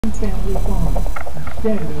family farm.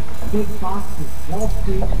 Instead of big boxes, Wall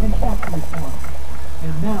Street, and factory farms.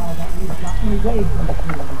 And now that we've gotten away from the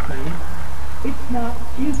fear of the trade, it's not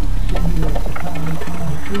if the U.S. economy can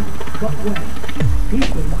improve, but when. He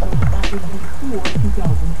thinks it will happen before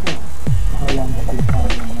 2012. How long does the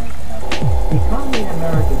economy in America have? The economy in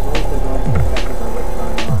America is also going to be affected by what's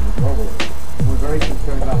going on globally. And we're very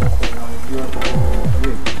concerned about what's going on in Europe and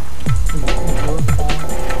Greece. Is Europe falling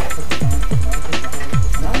with the bank of America?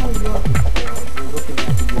 Not only Europe is failing, we're looking at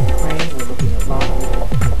the Ukraine, we're looking at Latvia,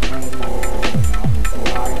 Lithuania, we're looking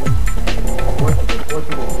at Ireland, Spain,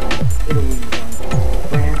 Portugal, Italy,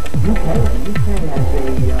 France, UK. The UK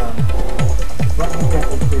has a budget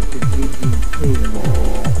deficit to GDP Stimulus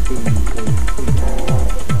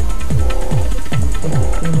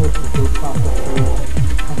that goes across the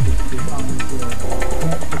countries, the economies can't sustain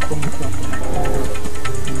itself in that longer,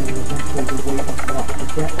 and then eventually the weight of the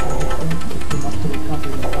debt of the thing is too much for the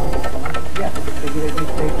country and economy to fall. yes,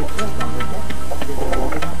 they get stressed on their debt. They're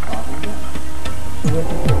walking on sovereign debt. So we're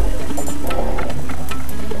concerned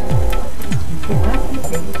You cannot keep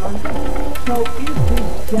taking on debt. So is this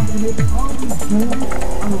definite? Are we doomed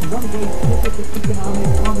on a one-way ticket to economic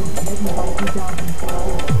Armageddon by 2012?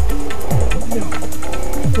 No.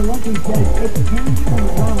 So like we said, it can turn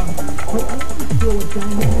around, but also still a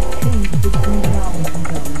dynamic change between now and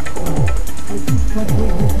 2012. As this country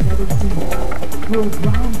has never seen. Through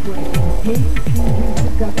groundbreaking, game-changing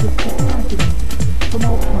productive capacity from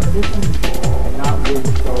alternative energy. and not with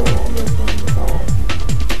solar and geothermal power.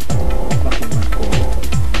 Something much forward.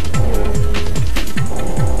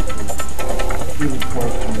 Even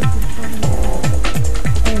close to the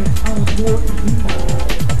And on a more immediate,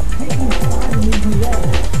 taking pride in the U.S.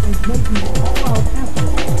 and making all-out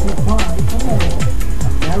efforts to buy America.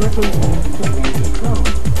 America needs to make its own.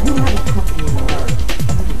 You have a company in America.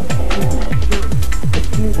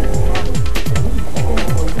 Computers, cameras, and we stand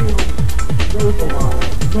for real labor laws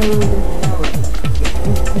made in America. If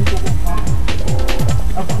these people will pass,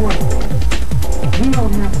 of course they do. We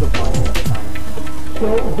don't have to fight that time. So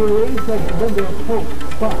there is a glimmer of hope,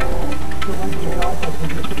 but the one develop a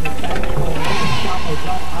position of banks for another stop or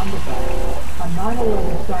gun on the back, a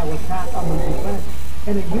 9/11 style attack on the U.S.,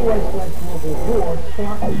 and a U.S.-led global war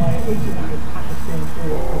sparked by an incident in Pakistan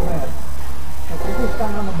or Iran. Is this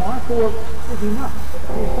guy on the mark, or is he not?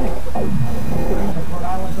 What do you think? Considering that Rhode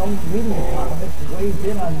Island's own leading economist weighs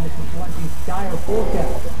in on Mrs. Valenti's dire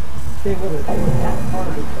forecast. Stay with us for that part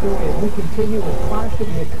of the story as we continue with Clash of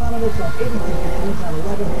the Economists on 86 News on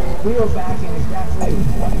 11. We are back in exactly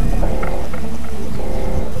 20 minutes.